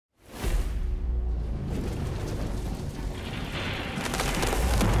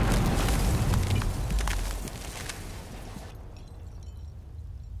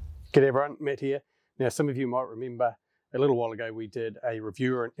G'day everyone, Matt here. Now some of you might remember a little while ago we did a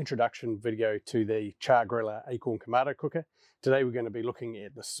review or an introduction video to the Char-Griller Akorn Jnr cooker. Today we're going to be looking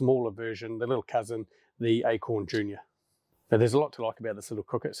at the smaller version, the little cousin, the Akorn Jnr. Now there's a lot to like about this little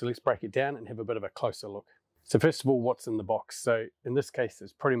cooker, so let's break it down and have a bit of a closer look. So first of all, what's in the box? So in this case,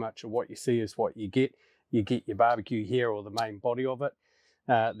 it's pretty much what you see is what you get. You get your barbecue here, or the main body of it.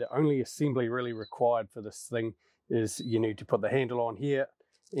 The only assembly really required for this thing is you need to put the handle on here,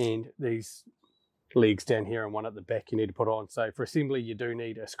 and these legs down here and one at the back you need to put on. So for assembly you do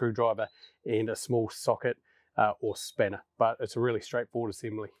need a screwdriver and a small socket or spanner, but it's a really straightforward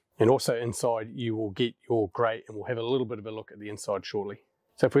assembly. And also inside you will get your grate, and we'll have a little bit of a look at the inside shortly.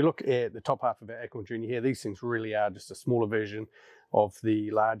 So if we look at the top half of our Akorn Jnr here, these things really are just a smaller version of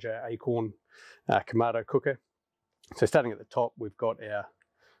the larger Akorn Jnr cooker. So starting at the top, we've got our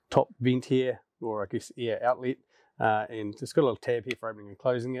top vent here, or I guess air outlet. And it's got a little tab here for opening and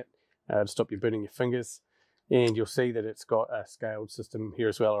closing it to stop you burning your fingers. And you'll see that it's got a scaled system here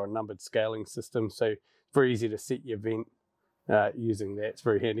as well, or a numbered scaling system. So it's very easy to set your vent using that. It's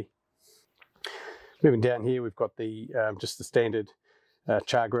very handy. Moving down here, we've got the just the standard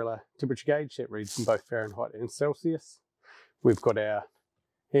Char-Griller temperature gauge that reads in both Fahrenheit and Celsius. We've got our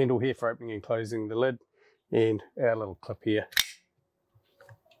handle here for opening and closing the lid, and our little clip here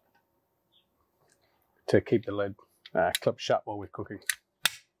to keep the lid clipped shut while we're cooking.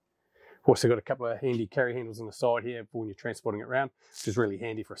 Also got a couple of handy carry handles on the side here for when you're transporting it around, which is really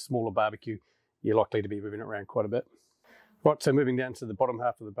handy for a smaller barbecue. You're likely to be moving it around quite a bit. Right, so moving down to the bottom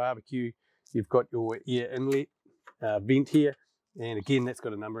half of the barbecue, you've got your air inlet vent here, and again that's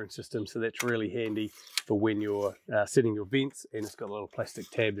got a numbering system, so that's really handy for when you're setting your vents, and it's got a little plastic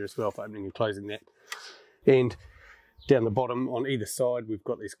tab there as well for opening and closing that. And down the bottom on either side we've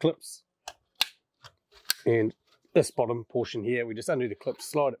got these clips, and this bottom portion here, we just undo the clip,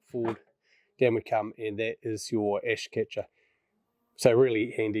 slide it forward, down we come, and that is your ash catcher. So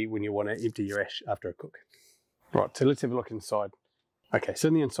really handy when you want to empty your ash after a cook. Right, so let's have a look inside. Okay, so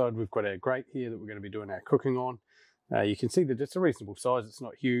in the inside we've got our grate here that we're going to be doing our cooking on. You can see that it's a reasonable size. It's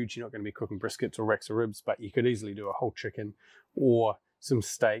not huge. You're not going to be cooking briskets or racks of ribs, but you could easily do a whole chicken or some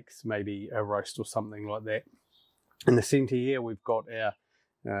steaks, maybe a roast or something like that. In the center here we've got our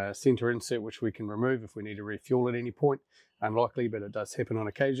center insert, which we can remove if we need to refuel at any point. Unlikely, but it does happen on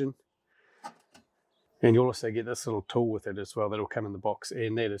occasion. And you'll also get this little tool with it as well that'll come in the box,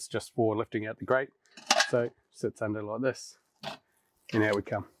 and that is just for lifting out the grate. So it sits under like this, and out we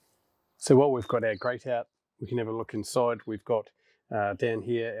come. So while we've got our grate out, we can have a look inside. We've got down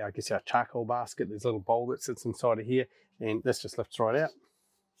here, I guess, our charcoal basket. There's a little bowl that sits inside of here, and this just lifts right out.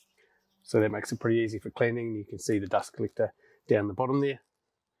 So that makes it pretty easy for cleaning. You can see the dust collector down the bottom there.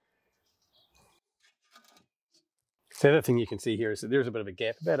 So the other thing you can see here is that there's a bit of a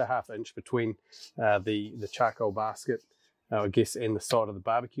gap, about a ½ inch between the charcoal basket, I guess, and the side of the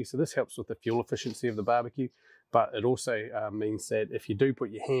barbecue. So this helps with the fuel efficiency of the barbecue, but it also means that if you do put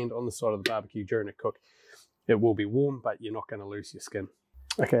your hand on the side of the barbecue during a cook, it will be warm, but you're not going to lose your skin.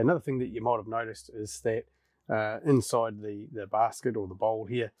 Okay, another thing that you might have noticed is that inside the basket or the bowl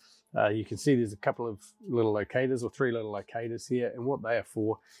here, you can see there's a couple of little locators, or 3 little locators here, and what they are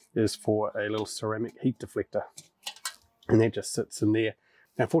for is for a little ceramic heat deflector. And that just sits in there.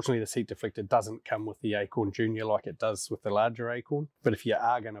 Now, unfortunately, this heat deflector doesn't come with the Akorn Jnr like it does with the larger Akorn. But if you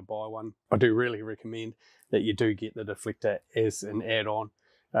are going to buy one, I do really recommend that you do get the deflector as an add-on.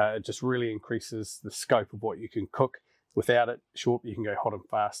 It just really increases the scope of what you can cook. Without it, sure, you can go hot and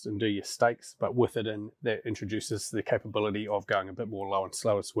fast and do your steaks, but with it in, that introduces the capability of going a bit more low and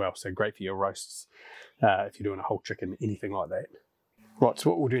slow as well. So great for your roasts, if you're doing a whole chicken, anything like that. Right,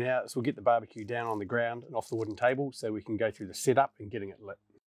 so what we'll do now is we'll get the barbecue down on the ground and off the wooden table so we can go through the setup and getting it lit.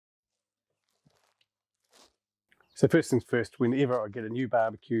 So first things first, whenever I get a new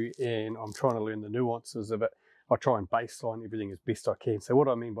barbecue and I'm trying to learn the nuances of it, I try and baseline everything as best I can. So what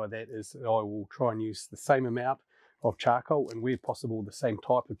I mean by that is I will try and use the same amount of charcoal, and where possible the same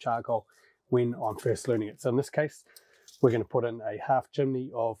type of charcoal when I'm first learning it. So in this case, we're going to put in a ½ chimney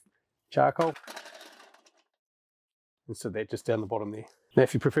of charcoal, and so that just down the bottom there. Now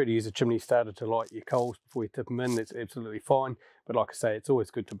if you prefer to use a chimney starter to light your coals before you tip them in, that's absolutely fine, but like I say, it's always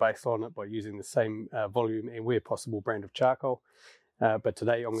good to baseline it by using the same volume and where possible brand of charcoal. But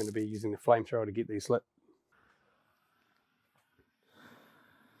today I'm going to be using the flamethrower to get these lit.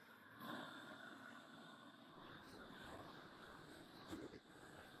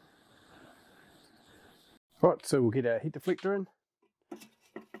 Right, so we'll get our heat deflector in,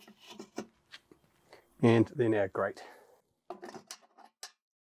 and then our grate.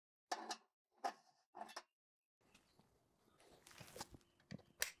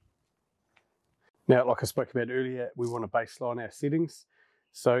 Now, like I spoke about earlier, we want to baseline our settings.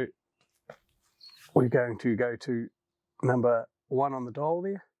 So we're going to go to number 1 on the dial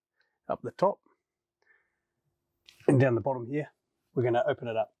there, up the top. And down the bottom here, we're going to open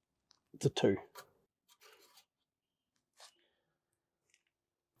it up to 2.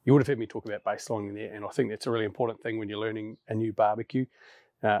 You would have heard me talk about baselining there, and I think that's a really important thing when you're learning a new barbecue,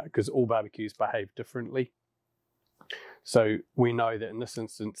 because all barbecues behave differently. So we know that in this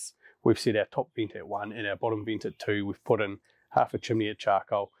instance, we've set our top vent at 1 and our bottom vent at 2. We've put in half a chimney of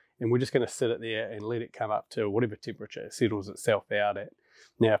charcoal, and we're just going to sit it there and let it come up to whatever temperature it settles itself out at.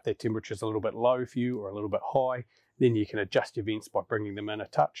 Now, if that temperature is a little bit low for you or a little bit high, then you can adjust your vents by bringing them in a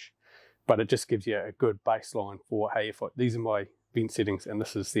touch. But it just gives you a good baseline for, hey, these are my vent settings and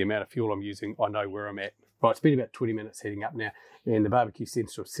this is the amount of fuel I'm using, I know where I'm at. Right, it's been about 20 minutes heating up now, and the barbecue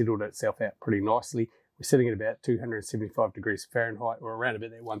seems to have settled itself out pretty nicely. We're sitting at about 275 degrees Fahrenheit, or around about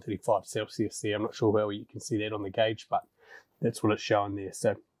that 135 Celsius there. I'm not sure how well you can see that on the gauge, but that's what it's showing there.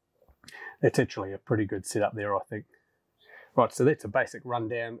 So that's actually a pretty good setup there, I think. Right, so that's a basic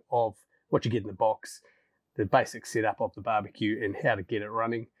rundown of what you get in the box, the basic setup of the barbecue and how to get it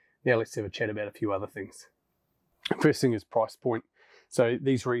running. Now let's have a chat about a few other things. First thing is price point. So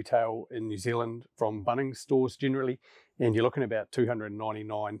these retail in New Zealand from Bunnings stores generally, and you're looking at about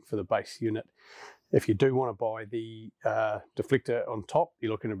 $299 for the base unit. If you do want to buy the deflector on top,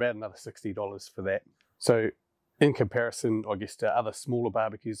 you're looking at about another $60 for that. So in comparison, I guess, to other smaller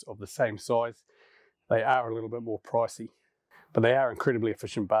barbecues of the same size, they are a little bit more pricey, but they are incredibly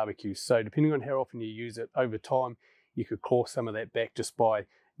efficient barbecues. So depending on how often you use it over time, you could claw some of that back just by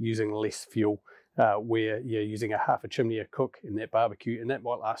using less fuel, where you're using a half a chimney a cook in that barbecue, and that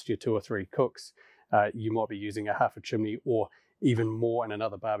might last you 2 or 3 cooks. You might be using a half a chimney or even more in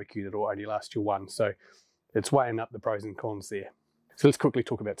another barbecue that will only last you 1. So it's weighing up the pros and cons there. So let's quickly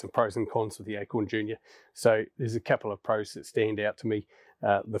talk about some pros and cons with the Akorn Jr. So there's a couple of pros that stand out to me.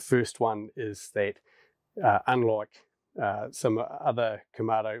 The first one is that unlike some other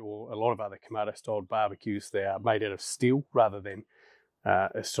Kamado, or a lot of other Kamado styled barbecues, they are made out of steel rather than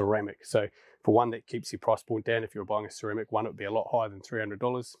a ceramic. So for one, that keeps your price point down. If you're buying a ceramic one, it would be a lot higher than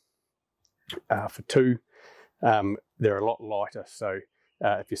 $300. For 2, they're a lot lighter. So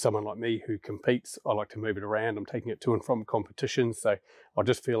if you're someone like me who competes, I like to move it around. I'm taking it to and from competitions, so I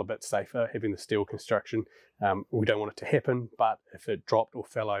just feel a bit safer having the steel construction. We don't want it to happen, but if it dropped or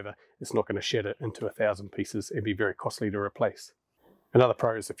fell over, it's not going to shatter into 1,000 pieces and be very costly to replace. Another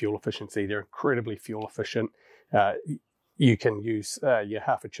pro is the fuel efficiency. They're incredibly fuel efficient. You can use your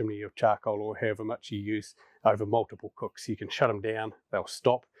half a chimney of charcoal or however much you use over multiple cooks. You can shut them down, they'll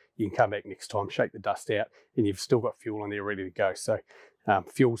stop. You can come back next time, shake the dust out, and you've still got fuel in there ready to go. So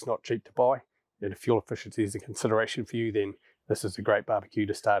fuel's not cheap to buy, and if fuel efficiency is a consideration for you, then this is a great barbecue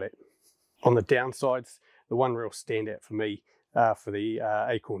to start at. On the downsides, the one real standout for me for the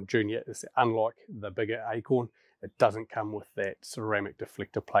Akorn Jr. is that unlike the bigger Akorn, it doesn't come with that ceramic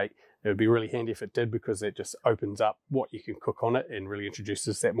deflector plate. It would be really handy if it did, because it just opens up what you can cook on it and really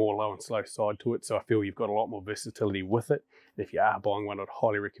introduces that more low and slow side to it. So I feel you've got a lot more versatility with it. And if you are buying one, I'd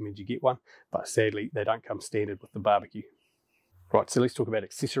highly recommend you get one. But sadly, they don't come standard with the barbecue. Right, so let's talk about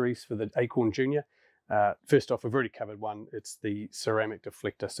accessories for the Akorn Jr. First off, we've already covered one. It's the ceramic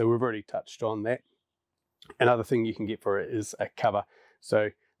deflector. So we've already touched on that. Another thing you can get for it is a cover. So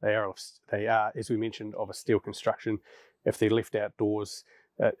they are, as we mentioned, of a steel construction. If they're left outdoors,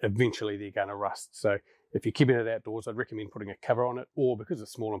 eventually they're going to rust. So if you're keeping it outdoors, I'd recommend putting a cover on it, or because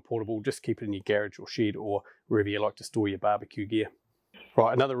it's small and portable, just keep it in your garage or shed or wherever you like to store your barbecue gear.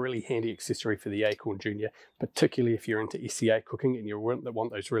 Right, another really handy accessory for the Akorn Jr., particularly if you're into SCA cooking and you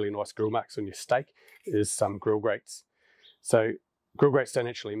want those really nice grill marks on your steak, is some grill grates. So grill grates don't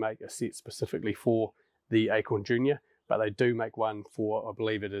actually make a set specifically for the Akorn Jr., but they do make one for, I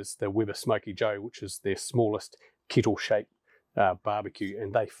believe it is the Weber Smoky Joe, which is their smallest kettle-shaped barbecue,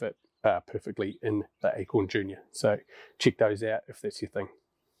 and they fit perfectly in the Akorn Jr. So check those out if that's your thing.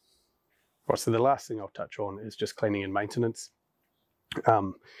 Right, so the last thing I'll touch on is just cleaning and maintenance.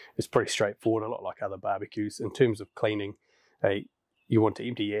 It's pretty straightforward, a lot like other barbecues. In terms of cleaning, you want to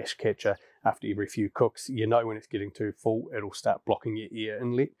empty your ash catcher after every few cooks. You know when it's getting too full, it'll start blocking your air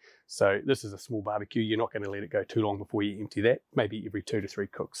inlet. So this is a small barbecue. You're not going to let it go too long before you empty that, maybe every 2 to 3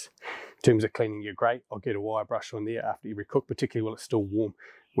 cooks. In terms of cleaning your grate, I'll get a wire brush on there after every cook, particularly while it's still warm.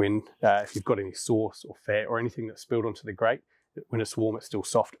 When if you've got any sauce or fat or anything that's spilled onto the grate, when it's warm, it's still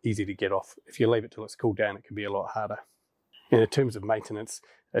soft, easy to get off. If you leave it till it's cooled down, it can be a lot harder. And in terms of maintenance,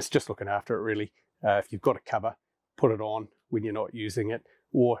 it's just looking after it really. If you've got a cover, put it on when you're not using it,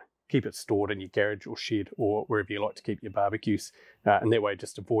 or keep it stored in your garage or shed or wherever you like to keep your barbecues. And that way it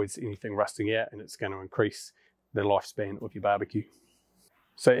just avoids anything rusting out, and it's going to increase the lifespan of your barbecue.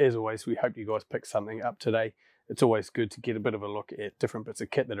 So as always, we hope you guys pick something up today. It's always good to get a bit of a look at different bits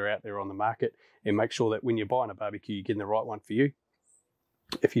of kit that are out there on the market and make sure that when you're buying a barbecue, you're getting the right one for you.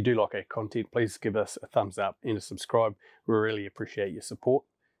 If you do like our content, please give us a thumbs up and a subscribe. We really appreciate your support,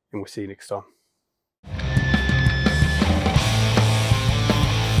 and we'll see you next time.